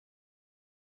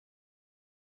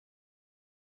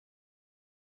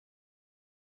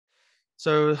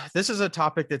So, this is a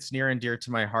topic that's near and dear to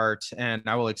my heart, and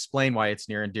I will explain why it's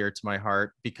near and dear to my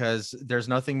heart because there's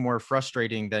nothing more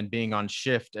frustrating than being on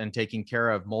shift and taking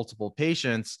care of multiple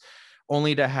patients,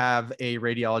 only to have a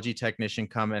radiology technician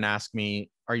come and ask me,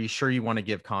 "Are you sure you want to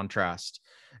give contrast?"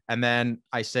 And then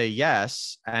I say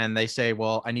yes. And they say,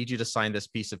 "Well, I need you to sign this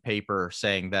piece of paper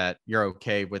saying that you're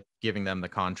okay with giving them the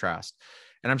contrast."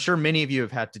 And I'm sure many of you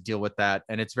have had to deal with that.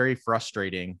 And it's very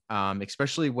frustrating,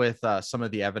 especially with some of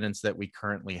the evidence that we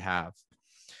currently have.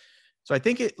 So I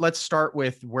think let's start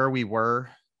with where we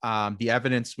were, the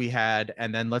evidence we had,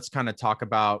 and then let's kind of talk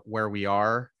about where we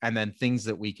are and then things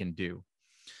that we can do.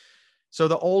 So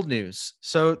the old news.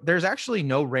 So there's actually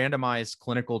no randomized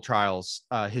clinical trials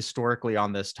historically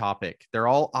on this topic. They're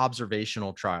all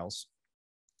observational trials.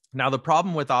 Now, the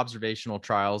problem with observational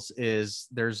trials is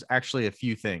there's actually a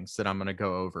few things that I'm going to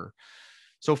go over.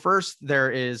 So first, there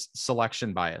is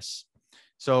selection bias.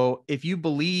 So if you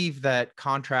believe that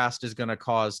contrast is going to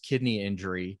cause kidney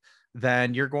injury,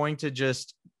 then you're going to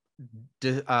just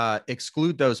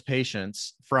exclude those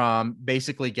patients from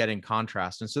basically getting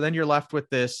contrast. And so then you're left with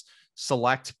this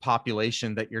select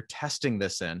population that you're testing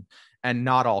this in, and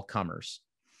not all comers.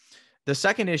 The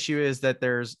second issue is that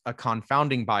there's a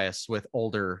confounding bias with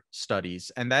older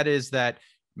studies, and that is that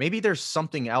maybe there's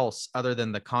something else other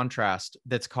than the contrast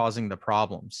that's causing the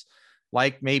problems,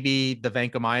 like maybe the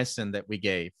vancomycin that we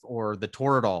gave, or the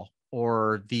toradol,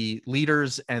 or the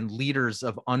liters and liters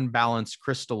of unbalanced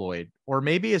crystalloid, or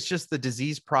maybe it's just the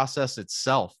disease process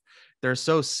itself. They're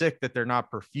so sick that they're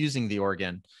not perfusing the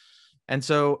organ. And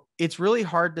so it's really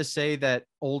hard to say that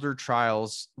older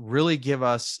trials really give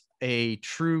us a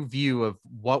true view of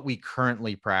what we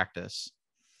currently practice.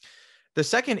 The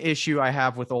second issue I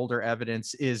have with older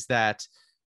evidence is that,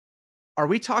 are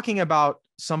we talking about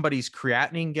somebody's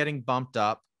creatinine getting bumped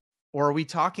up, or are we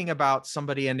talking about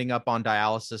somebody ending up on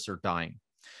dialysis or dying?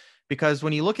 Because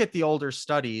when you look at the older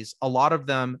studies, a lot of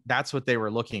them, that's what they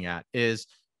were looking at is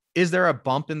there a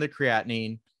bump in the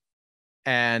creatinine?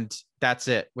 And that's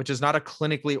it, which is not a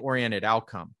clinically oriented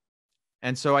outcome.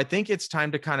 And so I think it's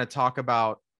time to kind of talk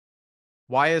about,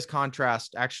 why is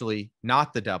contrast actually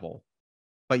not the devil,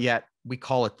 but yet we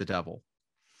call it the devil?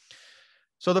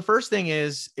 So the first thing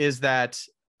is that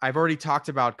I've already talked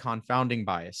about confounding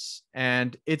bias,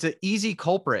 and it's an easy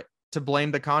culprit to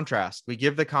blame the contrast. We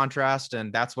give the contrast,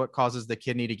 and that's what causes the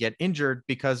kidney to get injured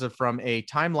because of, from a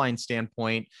timeline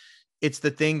standpoint, it's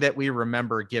the thing that we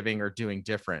remember giving or doing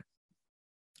different.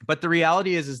 But the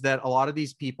reality is that a lot of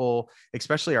these people,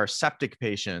 especially our septic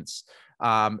patients,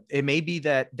 it may be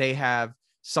that they have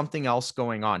something else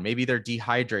going on. Maybe they're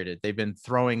dehydrated. They've been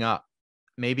throwing up.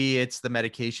 Maybe it's the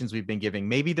medications we've been giving.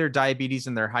 Maybe their diabetes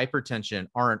and their hypertension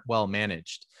aren't well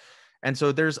managed. And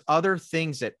so there's other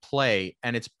things at play,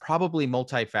 and it's probably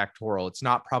multifactorial. It's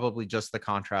not probably just the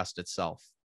contrast itself.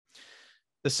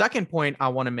 The second point I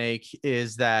want to make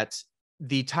is that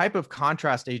the type of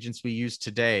contrast agents we use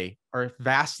today are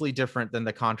vastly different than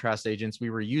the contrast agents we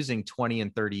were using 20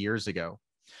 and 30 years ago.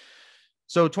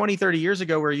 So 20, 30 years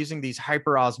ago, we were using these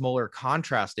hyperosmolar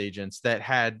contrast agents that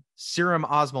had serum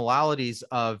osmolalities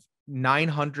of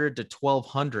 900 to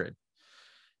 1200.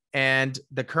 And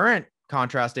the current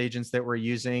contrast agents that we're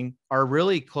using are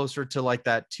really closer to like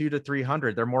that 2 to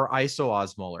 300. They're more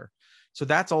isoosmolar. So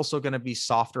that's also going to be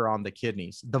softer on the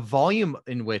kidneys. The volume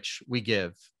in which we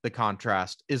give the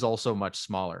contrast is also much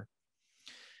smaller.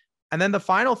 And then the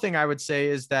final thing I would say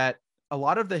is that a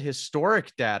lot of the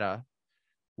historic data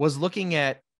was looking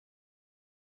at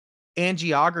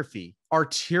angiography,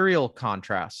 arterial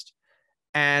contrast.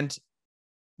 And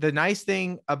the nice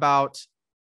thing about,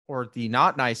 or the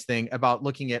not nice thing about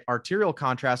looking at arterial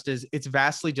contrast is it's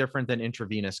vastly different than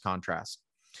intravenous contrast.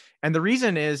 And the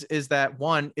reason is that,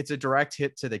 one, it's a direct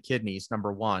hit to the kidneys,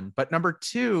 number one. But number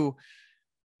two,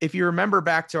 if you remember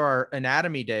back to our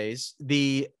anatomy days,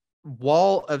 the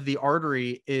wall of the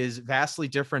artery is vastly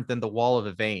different than the wall of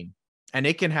a vein. And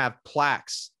it can have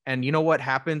plaques. And you know what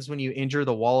happens when you injure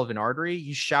the wall of an artery?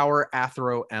 You shower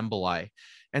atheroemboli.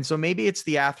 And so maybe it's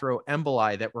the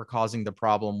atheroemboli that were causing the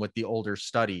problem with the older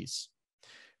studies.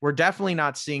 We're definitely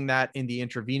not seeing that in the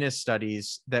intravenous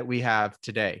studies that we have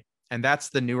today. And that's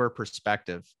the newer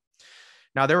perspective.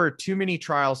 Now, there were too many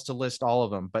trials to list all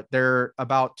of them, but there are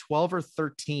about 12 or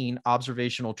 13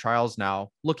 observational trials now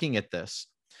looking at this.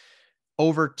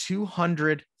 Over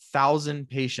 200,000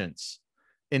 patients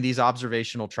in these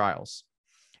observational trials.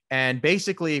 And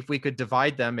basically, if we could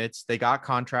divide them, it's they got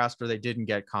contrast or they didn't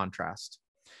get contrast.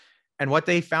 And what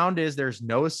they found is there's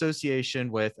no association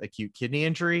with acute kidney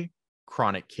injury,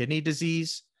 chronic kidney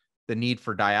disease, the need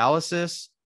for dialysis,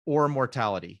 or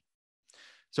mortality.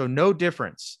 So no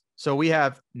difference. So we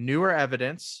have newer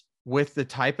evidence with the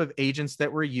type of agents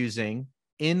that we're using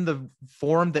in the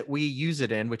form that we use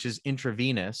it in, which is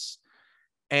intravenous.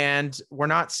 And we're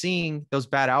not seeing those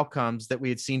bad outcomes that we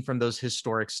had seen from those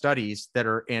historic studies that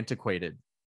are antiquated.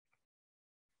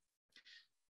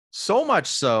 So much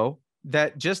so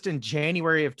that just in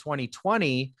January of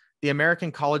 2020, the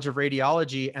American College of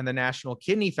Radiology and the National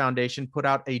Kidney Foundation put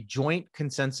out a joint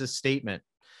consensus statement.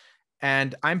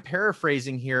 And I'm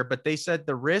paraphrasing here, but they said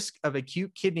the risk of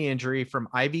acute kidney injury from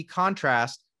IV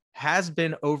contrast has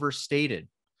been overstated.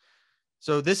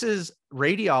 So this is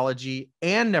radiology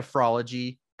and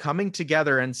nephrology coming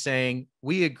together and saying,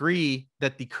 we agree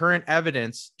that the current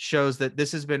evidence shows that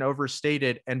this has been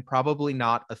overstated and probably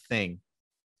not a thing.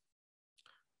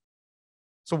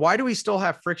 So why do we still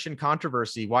have friction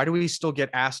controversy? Why do we still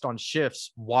get asked on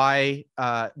shifts why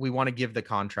we want to give the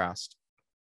contrast?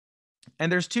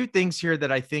 And there's two things here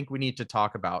that I think we need to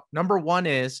talk about. Number one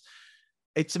is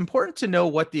it's important to know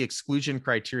what the exclusion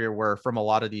criteria were from a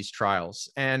lot of these trials.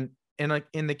 And in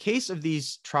the case of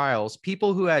these trials,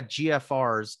 people who had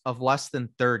GFRs of less than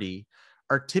 30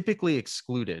 are typically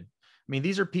excluded. I mean,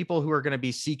 these are people who are going to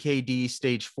be CKD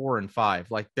stage 4 and 5.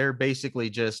 Like they're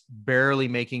basically just barely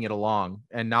making it along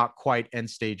and not quite end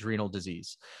stage renal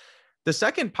disease. The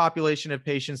second population of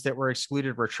patients that were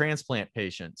excluded were transplant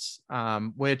patients,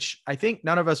 which I think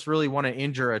none of us really want to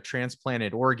injure a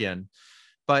transplanted organ,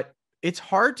 but it's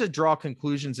hard to draw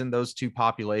conclusions in those two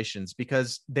populations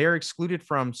because they're excluded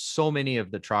from so many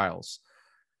of the trials.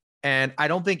 And I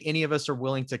don't think any of us are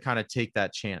willing to kind of take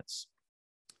that chance.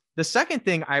 The second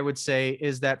thing I would say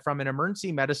is that from an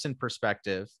emergency medicine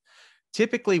perspective,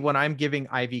 typically when I'm giving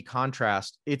IV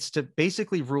contrast, it's to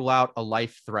basically rule out a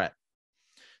life threat.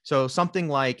 So something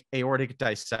like aortic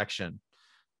dissection,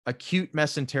 acute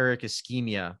mesenteric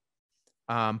ischemia,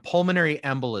 pulmonary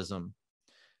embolism.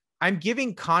 I'm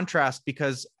giving contrast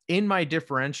because in my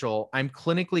differential, I'm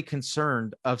clinically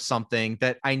concerned of something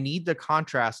that I need the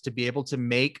contrast to be able to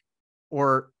make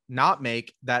or not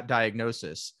make that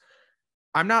diagnosis.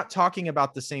 I'm not talking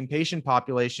about the same patient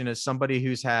population as somebody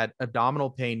who's had abdominal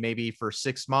pain maybe for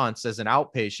 6 months as an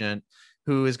outpatient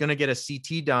who is going to get a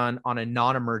CT done on a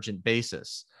non-emergent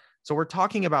basis. So we're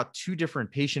talking about two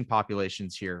different patient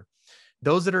populations here.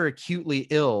 Those that are acutely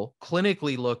ill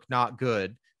clinically look not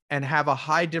good and have a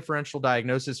high differential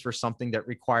diagnosis for something that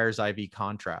requires IV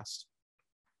contrast.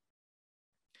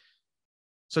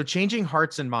 So changing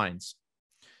hearts and minds.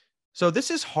 So this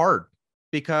is hard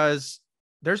because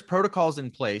there's protocols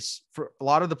in place for a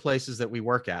lot of the places that we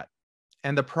work at.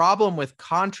 And the problem with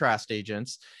contrast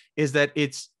agents is that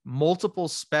it's multiple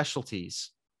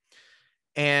specialties.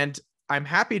 And I'm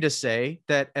happy to say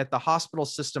that at the hospital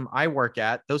system I work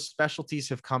at, those specialties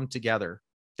have come together.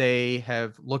 They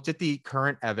have looked at the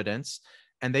current evidence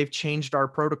and they've changed our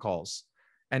protocols.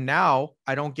 And now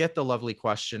I don't get the lovely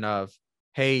question of,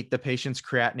 hey, the patient's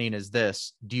creatinine is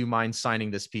this. Do you mind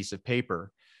signing this piece of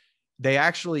paper? They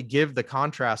actually give the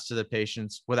contrast to the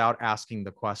patients without asking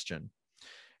the question.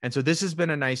 And so this has been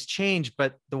a nice change,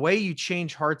 but the way you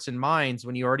change hearts and minds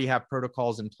when you already have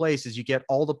protocols in place is you get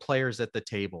all the players at the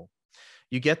table.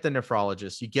 You get the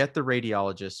nephrologists, you get the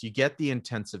radiologists, you get the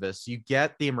intensivists, you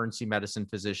get the emergency medicine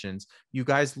physicians. You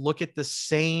guys look at the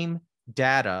same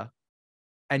data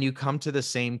and you come to the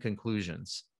same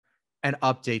conclusions and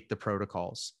update the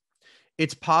protocols.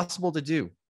 It's possible to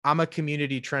do. I'm a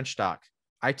community trench doc.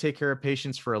 I take care of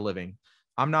patients for a living.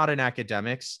 I'm not an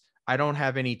academics. I don't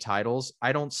have any titles.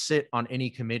 I don't sit on any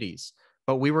committees,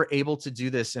 but we were able to do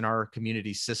this in our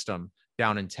community system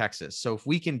down in Texas. So if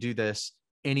we can do this,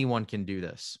 anyone can do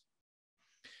this.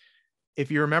 If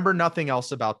you remember nothing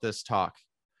else about this talk,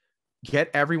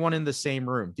 get everyone in the same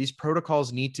room. These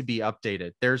protocols need to be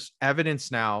updated. There's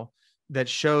evidence now that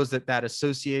shows that that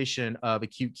association of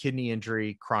acute kidney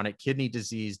injury, chronic kidney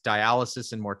disease,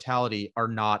 dialysis, and mortality are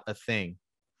not a thing.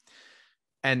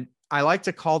 And I like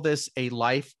to call this a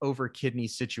life over kidney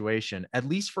situation, at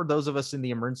least for those of us in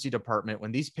the emergency department.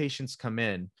 When these patients come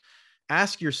in,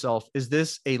 ask yourself, is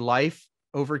this a life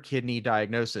over kidney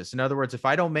diagnosis? In other words, if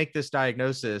I don't make this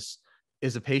diagnosis,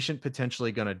 is a patient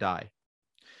potentially going to die?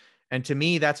 And to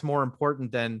me, that's more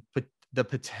important than the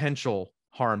potential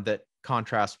harm that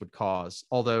contrast would cause.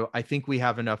 Although I think we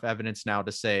have enough evidence now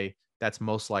to say that's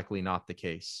most likely not the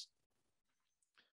case.